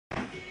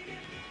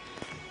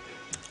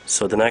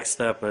So the next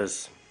step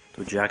is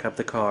to jack up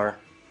the car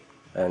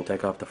and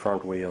take off the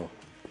front wheel.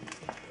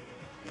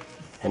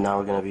 And now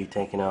we're going to be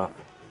taking off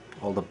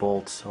all the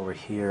bolts over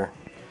here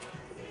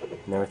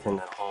and everything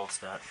that holds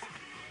that,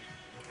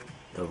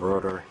 the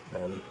rotor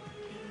and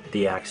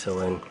the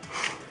axle in.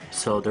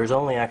 So there's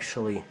only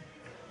actually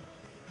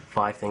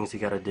 5 things you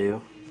got to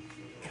do.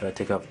 You got to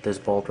take off this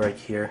bolt right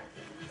here.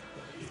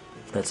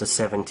 That's a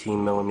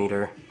 17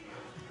 millimeter.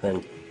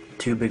 Then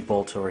 2 big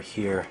bolts over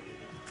here.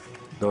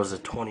 Those are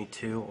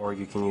 22, or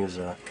you can use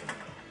a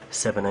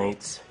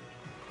 7/8.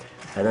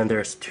 And then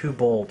there's 2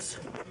 bolts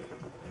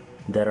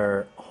that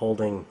are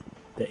holding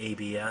the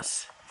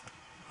ABS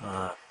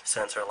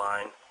sensor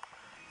line,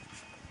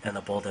 and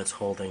the bolt that's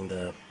holding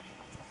the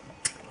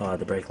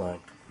brake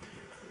line.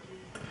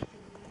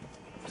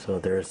 So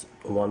there's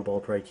 1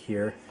 bolt right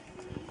here,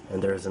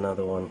 and there's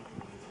another one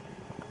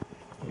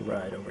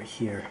right over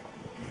here.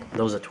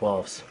 Those are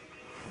 12s.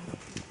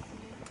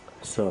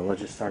 So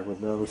let's just start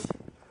with those.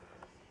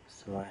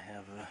 So I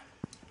have a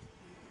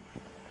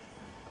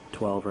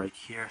 12 right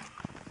here,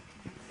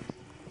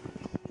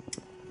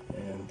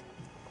 and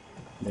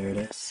there it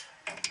is.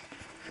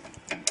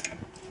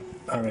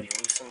 Already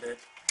loosened it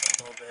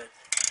a little bit.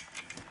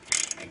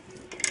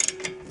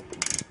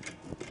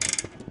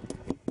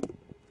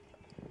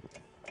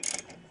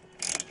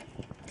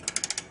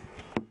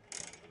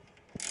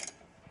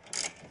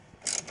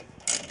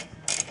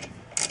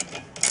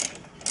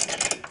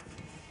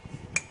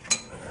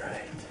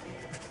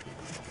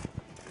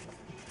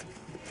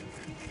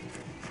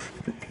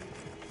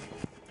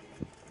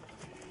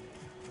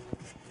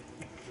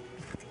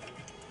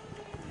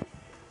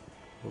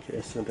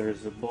 Okay, so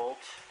there's a bolt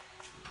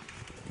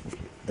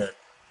that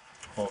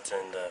holds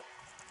in the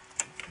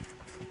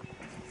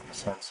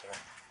sensor,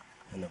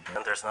 and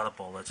there's another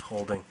bolt that's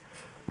holding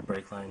the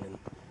brake line in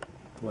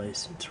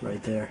place. It's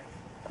right there.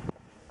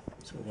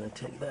 So I'm going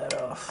to take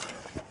that off.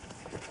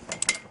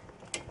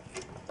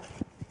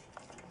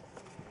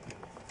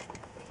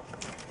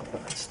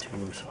 Oh, it's too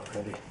loose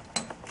already.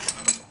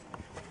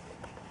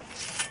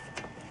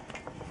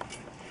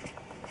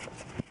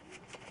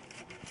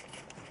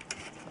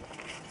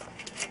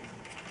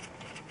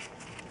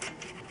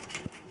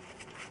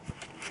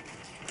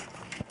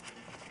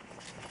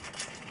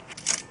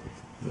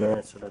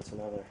 Alright, so that's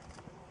another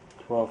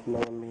 12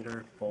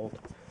 millimeter bolt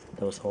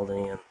that was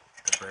holding in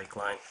the brake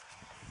line.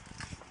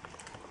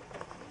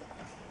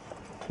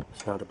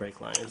 So now the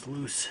brake line is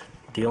loose.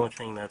 The only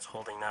thing that's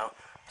holding now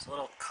is a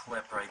little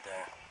clip right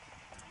there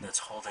that's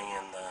holding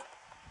in the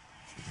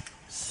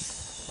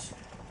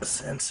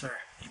sensor,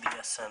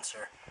 ABS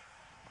sensor.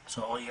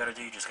 So all you gotta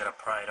do, you just gotta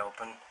pry it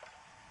open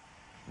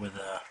with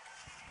a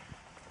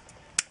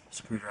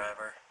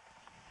screwdriver.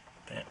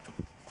 Bam.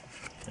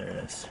 There it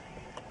is.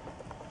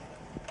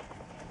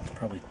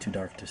 Probably too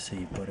dark to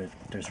see, but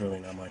there's really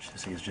not much to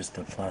see. It's just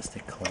a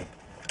plastic clip.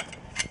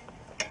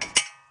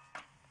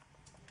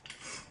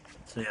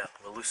 So yeah,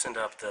 we loosened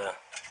up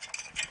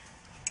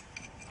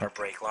our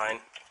brake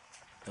line.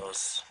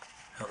 Those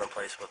held in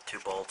place with 2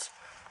 bolts,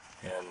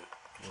 and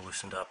we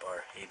loosened up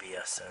our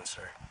ABS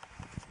sensor.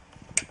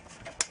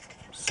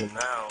 So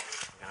now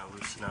we're going to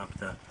loosen up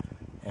the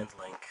end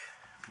link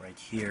right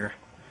here.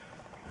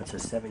 That's a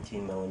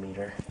 17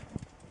 millimeter.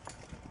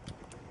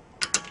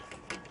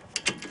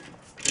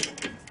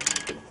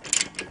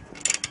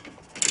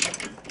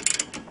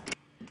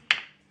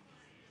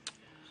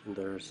 And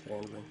there's the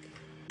end link.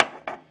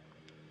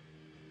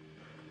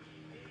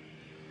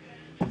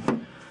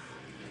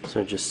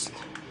 So just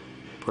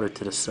put it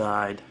to the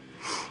side.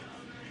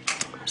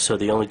 So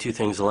the only 2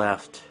 things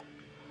left,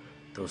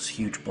 those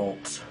huge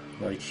bolts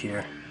right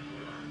here.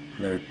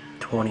 They're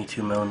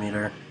 22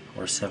 millimeter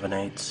or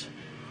 7/8.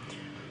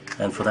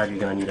 And for that you're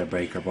going to need a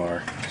breaker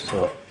bar.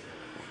 So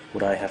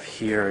what I have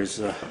here is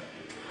a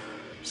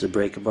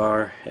breaker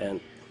bar, and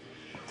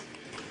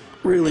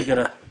really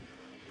gonna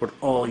put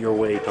all your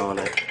weight on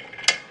it.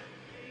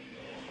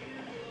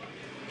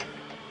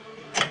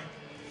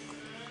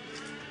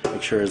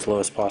 Make sure as low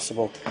as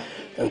possible,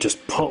 and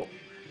just pull.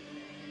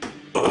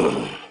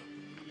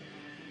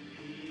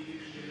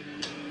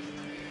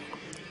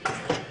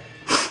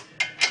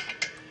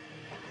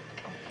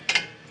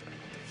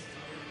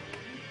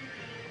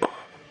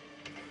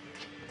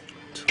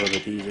 It's a little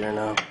bit easier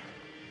now.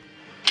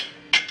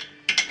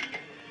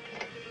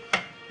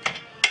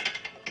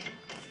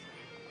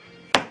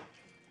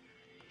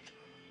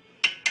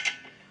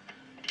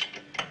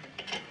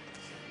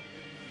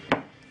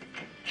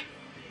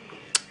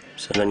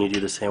 So then you do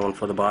the same one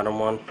for the bottom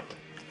one.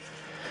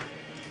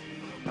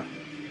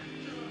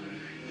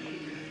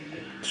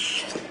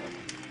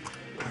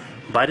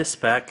 By the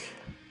spec,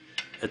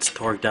 it's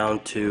torqued down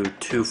to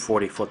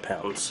 240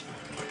 foot-pounds.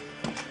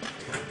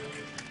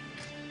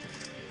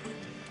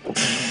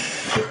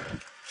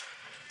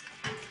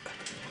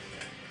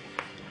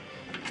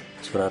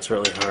 So that's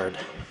really hard.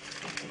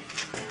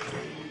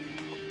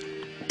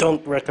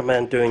 Don't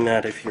recommend doing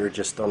that if you're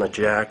just on a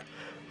jack.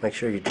 Make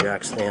sure your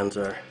jack stands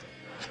are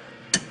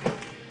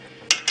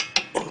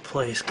in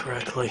place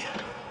correctly.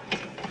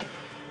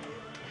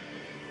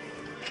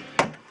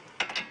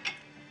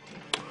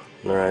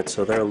 Alright,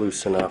 so they're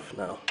loose enough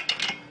now.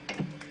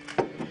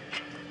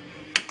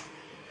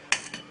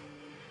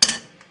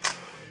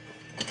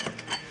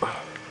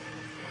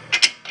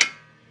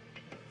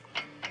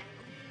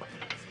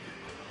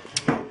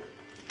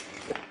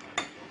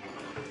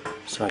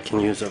 So I can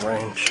use a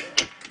wrench.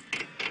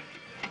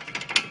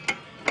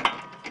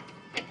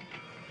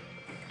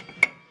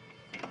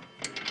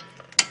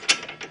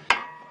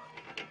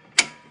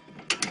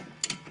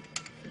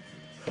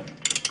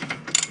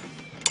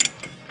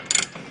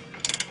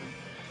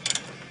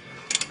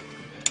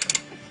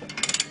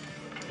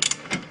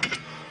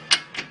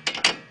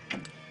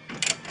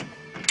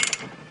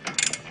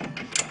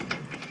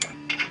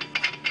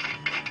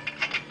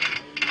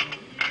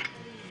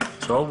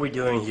 So all we're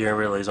doing here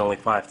really is only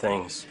 5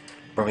 things.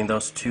 Removing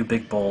those 2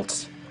 big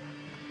bolts,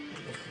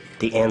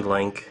 the end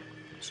link,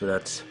 so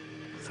that's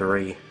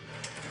 3,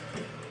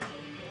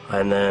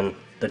 and then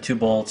the 2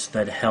 bolts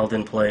that held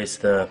in place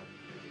the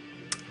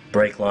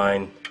brake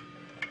line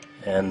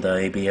and the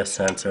ABS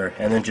sensor,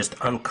 and then just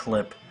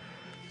unclip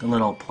the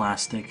little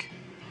plastic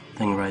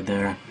thing right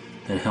there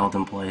that held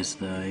in place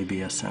the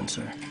ABS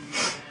sensor.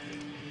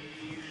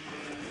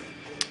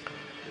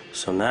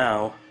 So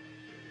now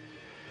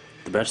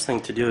the best thing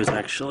to do is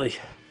actually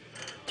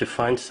to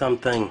find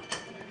something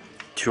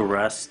to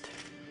rest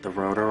the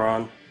rotor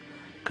on,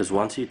 because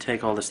once you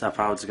take all the stuff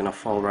out, it's gonna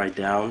fall right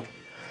down.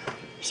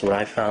 So what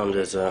I found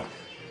is a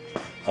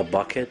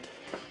bucket.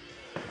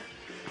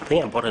 I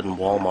think I bought it in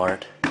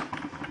Walmart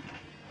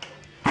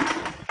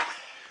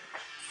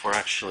for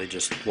actually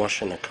just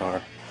washing the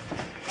car.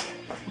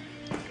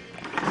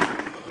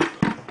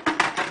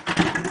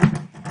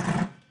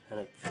 And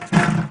it fits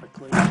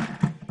perfectly.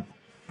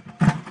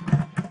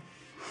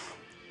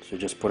 So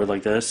just put it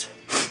like this.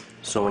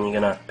 So when you're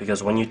gonna,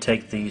 because when you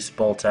take these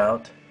bolts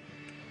out,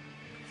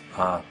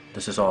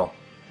 this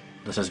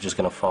is just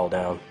gonna fall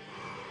down.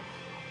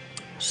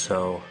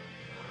 So,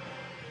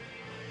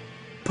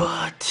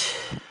 but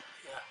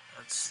yeah,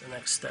 that's the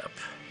next step.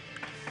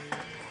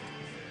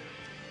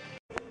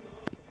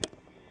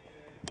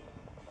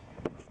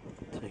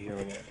 So here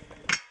we're gonna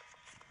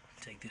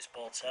take these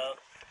bolts out.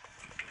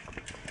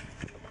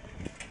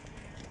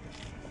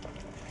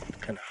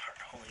 Kind of hard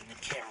holding the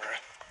camera.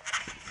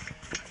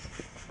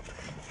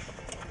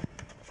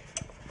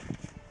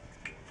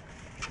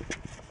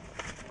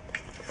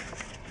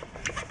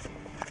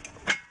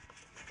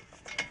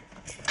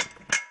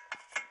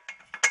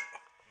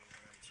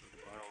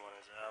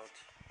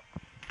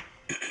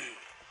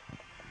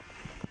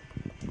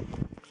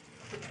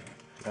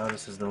 Now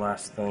this is the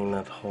last thing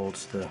that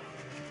holds the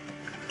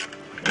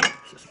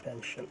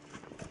suspension.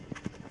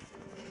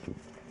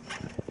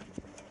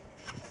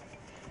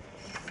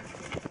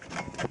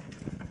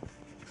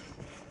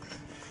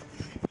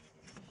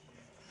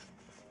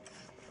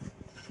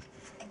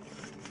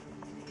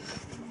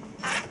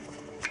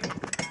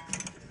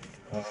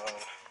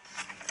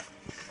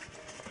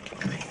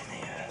 Pain in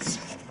the ass.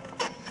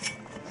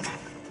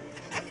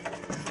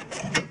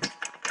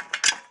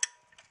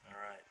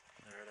 Alright,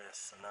 there it is.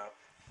 So now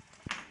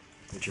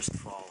it just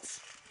falls.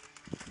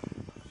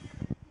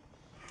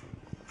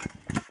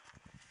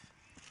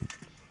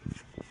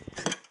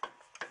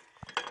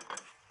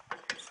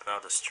 So now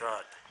the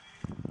strut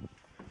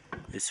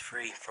is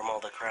free from all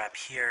the crap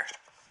here,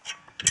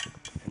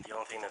 and the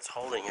only thing that's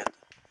holding it,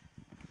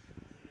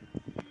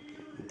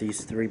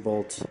 these 3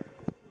 bolts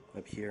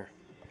up here.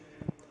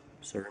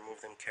 So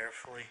remove them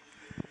carefully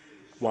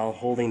while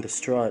holding the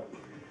strut,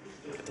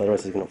 because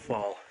otherwise it's going to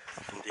fall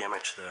and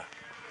damage the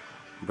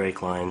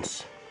brake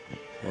lines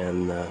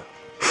and the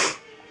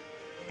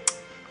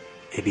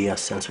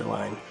ABS sensor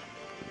line.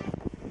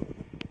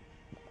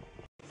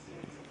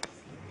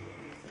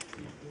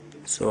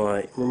 So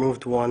I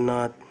removed 1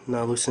 nut,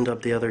 now loosened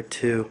up the other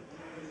 2.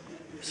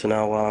 So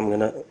now while I'm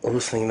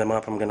loosening them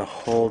up, I'm gonna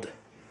hold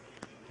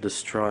the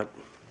strut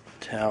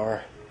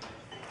tower.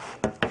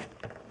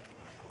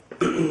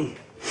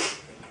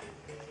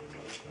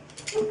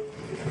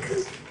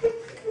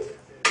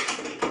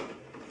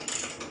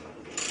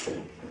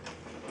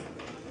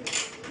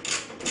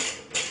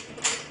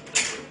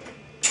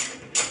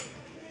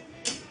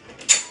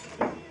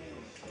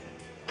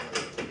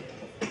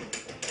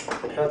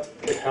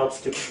 It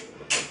helps to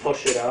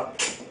push it up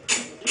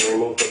to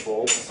remove the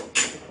bolts.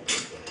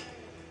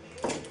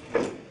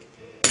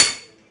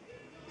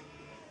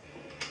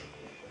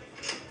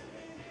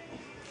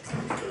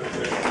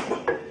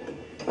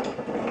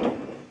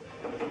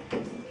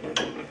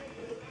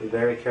 Be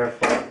very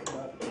careful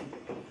not to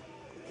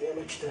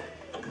damage the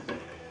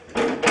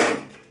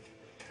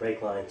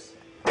brake lines.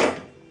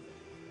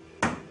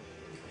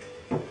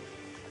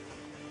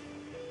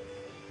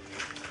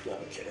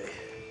 Okay.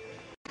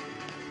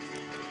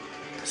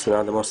 So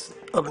now the most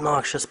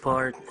obnoxious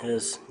part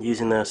is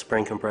using the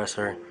spring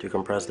compressor to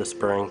compress the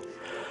spring.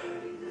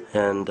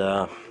 And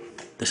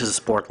this is a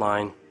sport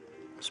line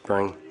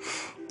spring.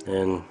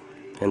 And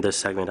in this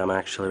segment I'm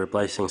actually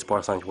replacing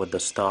sport lines with the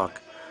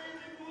stock,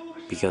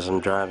 because I'm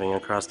driving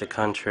across the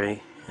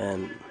country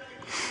and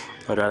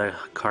I'd rather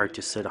a car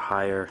to sit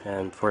higher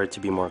and for it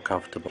to be more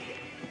comfortable.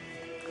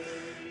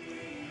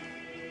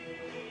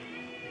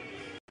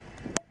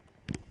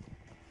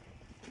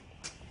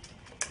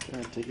 Go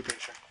ahead, take your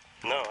picture.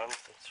 No,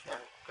 it's fine.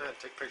 Go ahead,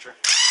 take a picture.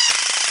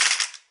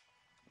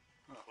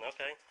 Oh.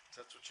 Okay.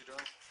 That's what you're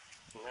doing?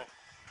 Yeah.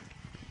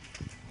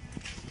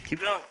 Keep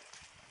going.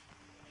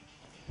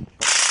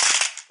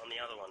 On the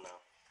other one now.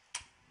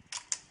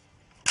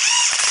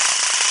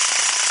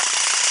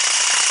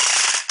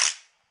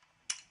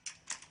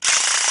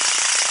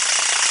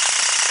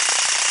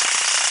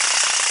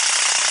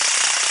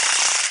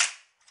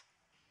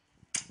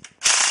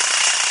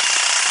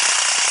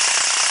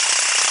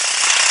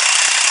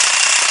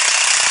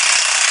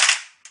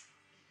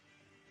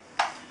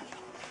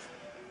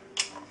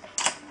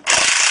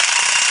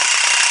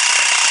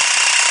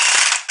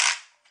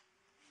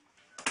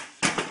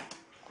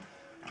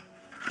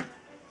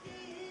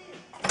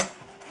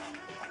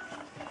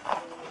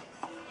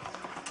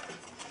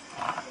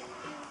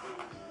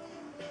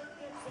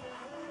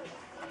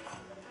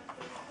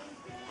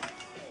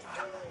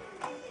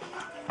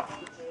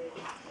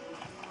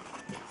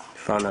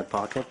 Found that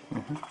pocket?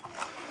 Mm-hmm.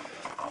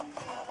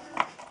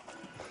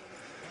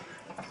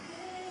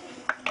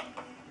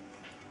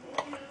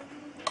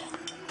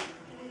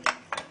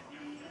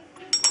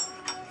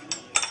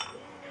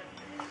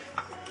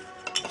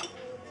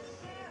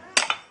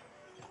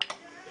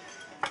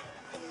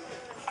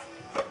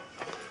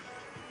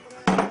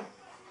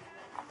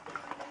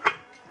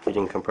 You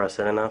didn't compress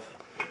it enough?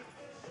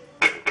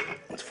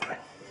 That's fine.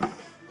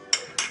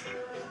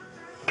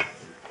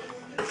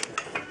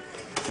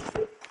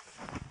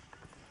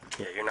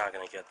 Yeah, you're not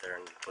gonna get there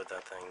and put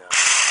that thing now.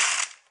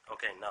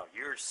 Okay, no,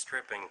 you're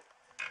stripping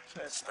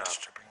It's not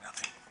stripping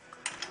nothing.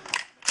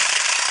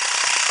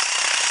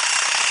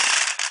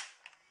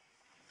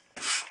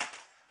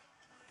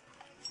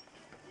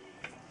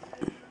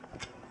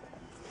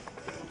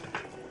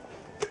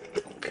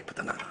 Okay, put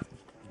the nut on.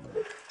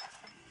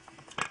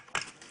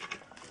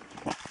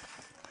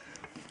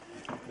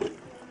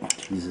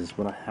 Jesus,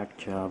 what a hack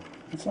job.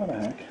 It's not a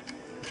hack.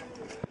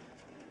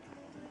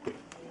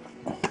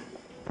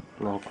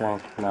 Okay,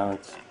 now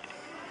it's...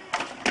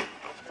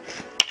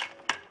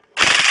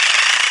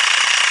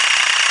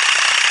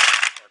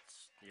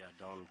 yeah,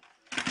 don't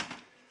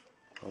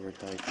over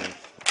tighten.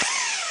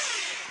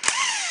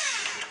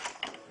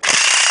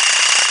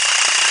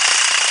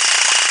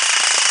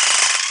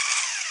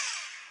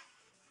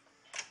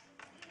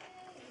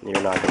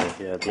 You're not gonna,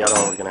 yeah, the other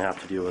one we're gonna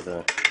have to do with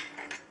a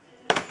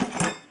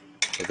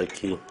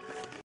key.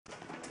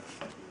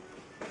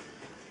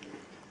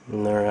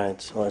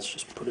 Alright, so let's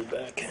just put it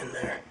back in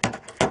there.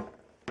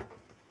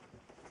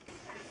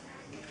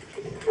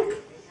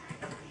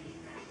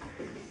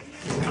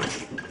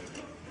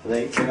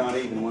 They're not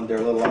even when they're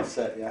a little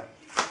offset, yeah.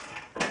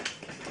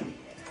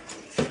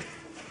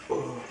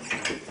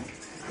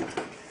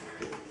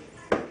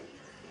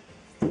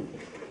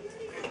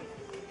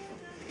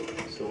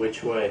 So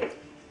which way?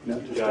 No,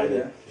 just Guide stay it.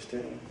 there. Just stay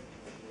there.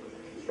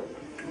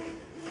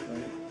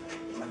 Right.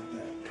 Like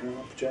that. Turn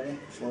up gently,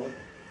 slowly.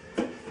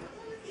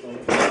 Slowly.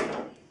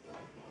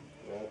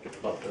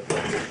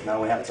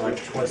 Now we have to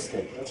like twist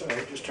it. That's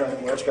alright, just turn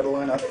it where it's got to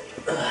line up.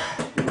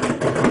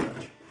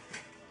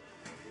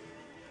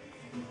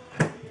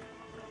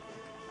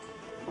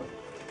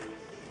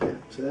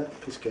 See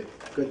that? Piece of cake.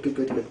 Good, good,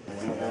 good, good.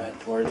 Alright,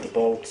 where's the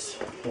bolts?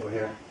 Over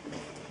here.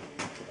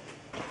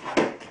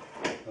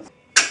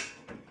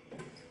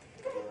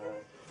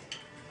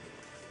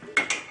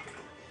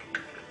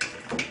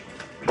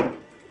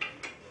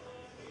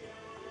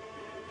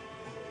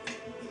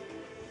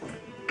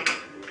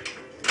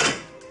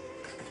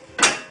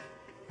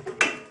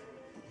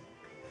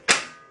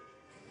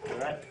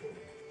 Alright.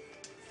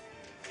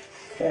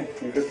 Okay,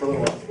 you're good for a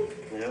little while.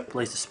 Yep.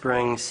 Place the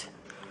springs.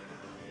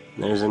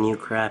 There's a new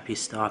crappy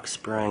stock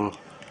spring.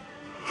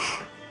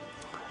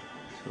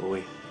 So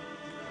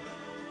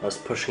I was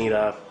pushing it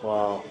up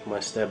while my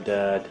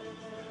stepdad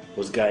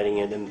was guiding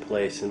it in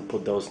place and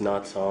put those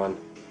nuts on.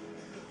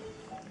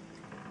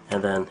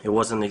 And then it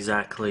wasn't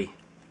exactly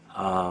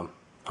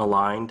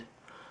aligned,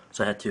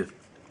 so I had to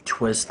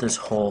twist this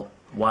whole,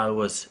 while it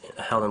was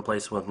held in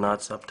place with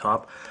nuts up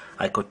top,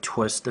 I could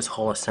twist this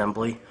whole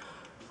assembly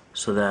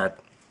so that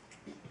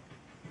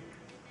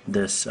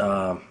this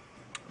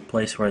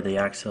place where the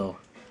axle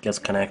gets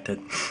connected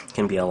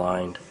can be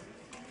aligned.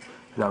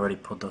 And I already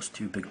put those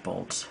two big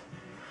bolts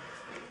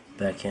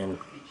back in.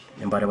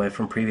 And by the way,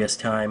 from previous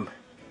time,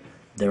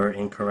 they were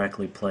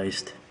incorrectly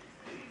placed.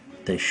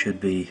 They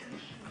should be,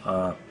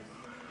 the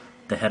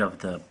head of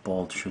the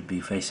bolt should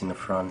be facing the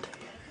front.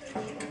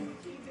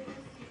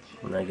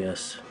 And I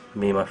guess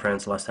me and my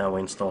friends, last time we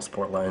installed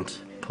sport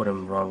lines, put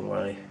them the wrong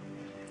way.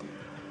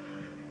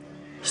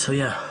 So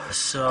yeah,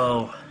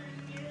 so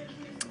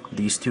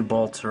these two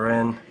bolts are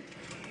in.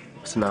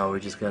 So now we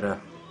just gotta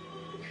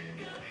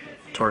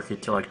torque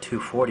it to like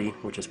 240,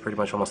 which is pretty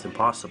much almost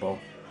impossible.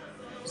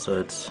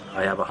 So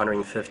I have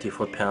 150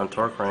 foot-pound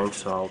torque range,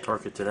 so I'll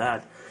torque it to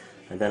that.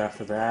 And then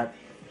after that,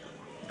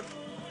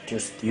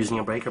 just using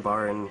a breaker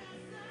bar and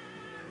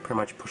pretty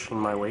much pushing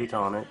my weight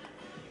on it.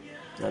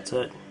 That's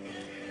it.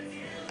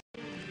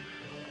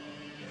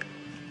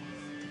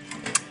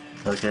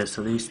 Okay,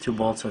 so these two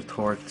bolts are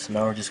torqued, so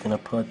now we're just going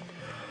to put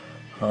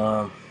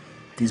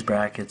these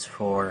brackets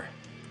for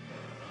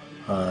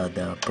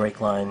the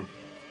brake line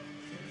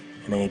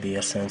and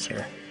ABS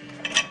sensor.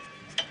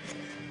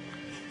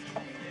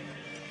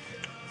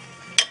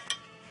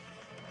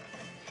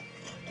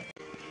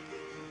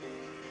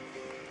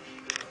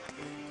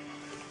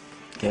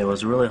 Okay, it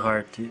was really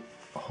hard to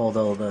hold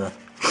all the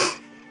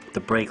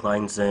brake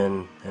lines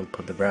in and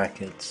put the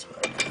brackets.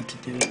 What I need to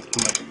do is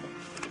put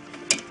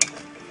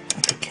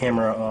the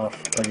camera off,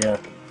 but yeah.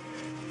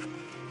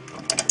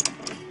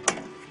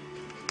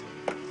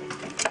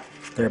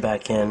 They're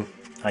back in.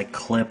 I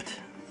clipped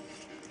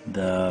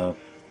the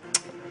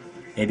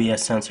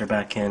ABS sensor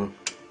back in,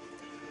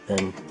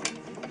 then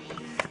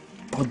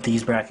put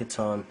these brackets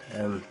on,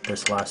 and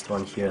this last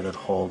one here that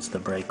holds the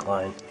brake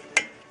line.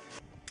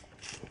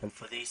 And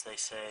for these, they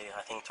say,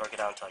 I think, torque it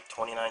down to like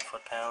 29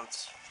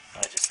 foot-pounds.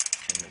 I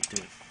just couldn't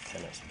do it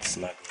kind of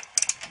snugly.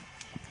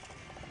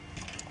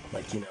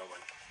 Like, you know, when.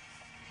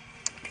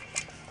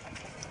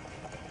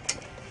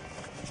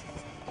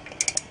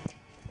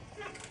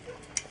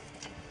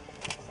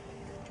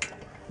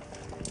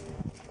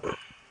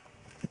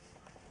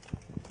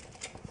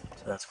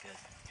 So that's good.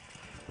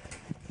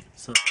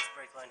 So this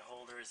brake line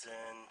holder is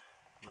in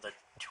with a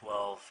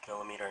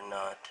 12mm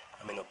nut,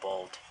 a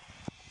bolt.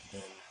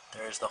 Then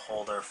there's the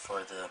holder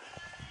for the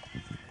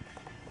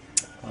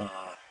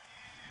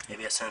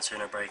ABS sensor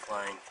and a brake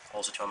line.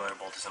 Also 12mm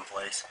bolt is in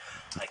place.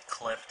 I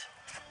clipped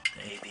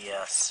the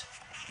ABS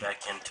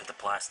back into the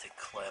plastic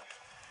clip.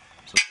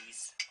 So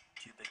these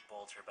two big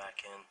bolts are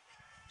back in.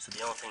 So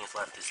the only thing is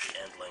left is the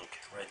end link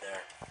right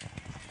there.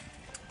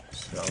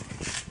 So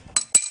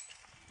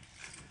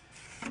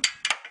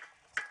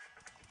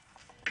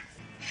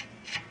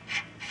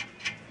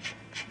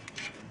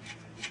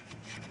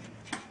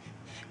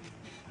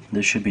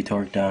this should be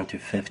torqued down to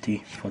 50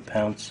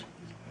 foot-pounds.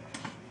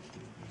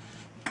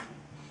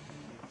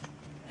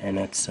 And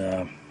it's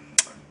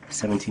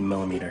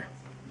 17mm.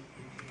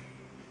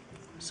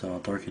 So I'll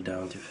torque it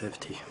down to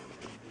 50.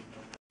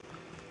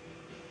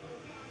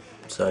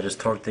 So I just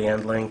torqued the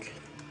end link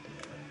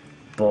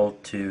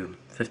bolt to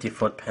 50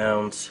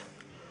 foot-pounds.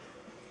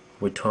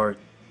 We torqued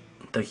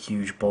the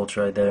huge bolts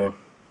right there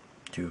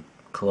to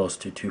close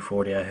to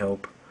 240, I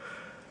hope.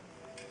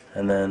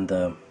 And then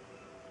the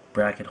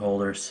bracket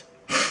holders,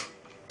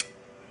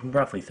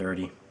 roughly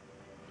 30.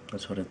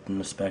 That's what it in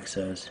the spec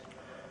says.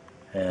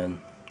 And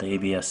the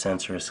ABS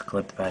sensor is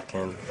clipped back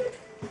in.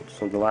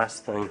 So the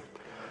last thing,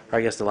 or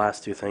I guess the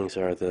last two things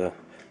are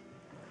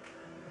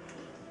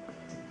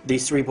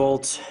these three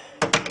bolts.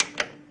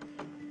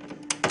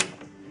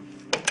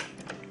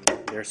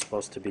 They're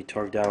supposed to be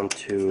torqued down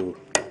to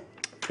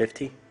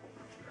 50,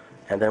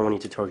 and then we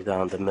need to torque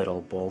down the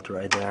middle bolt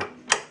right there.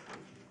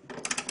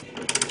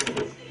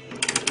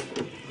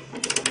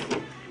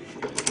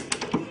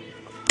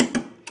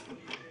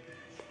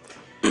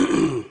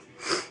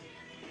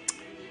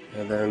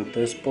 And then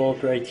this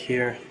bolt right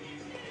here,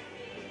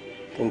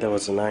 I think that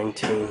was a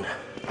 19.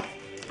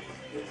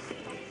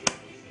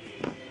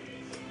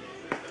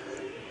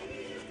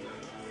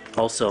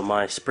 Also,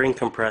 my spring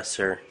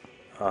compressor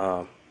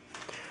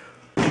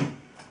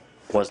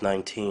was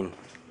 19,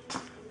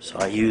 so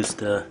I used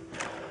the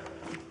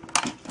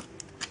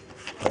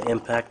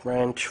impact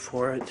wrench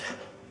for it,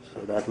 so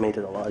that made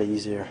it a lot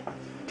easier.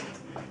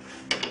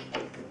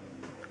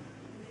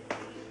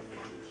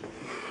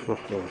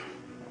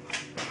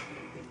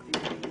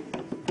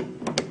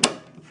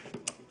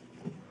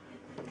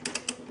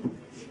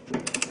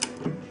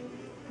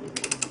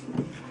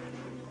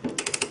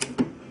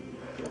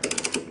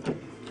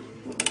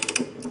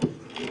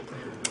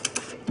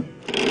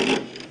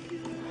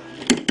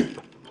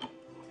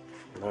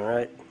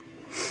 Alright,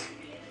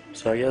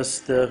 so I guess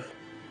the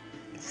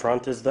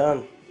front is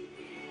done.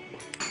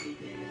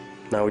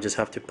 Now we just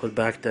have to put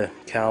back the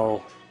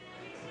cowl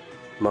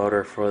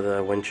motor for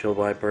the windshield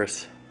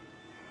wipers,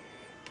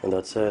 and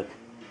that's it.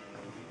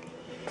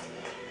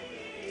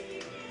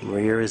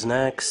 Rear is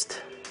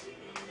next.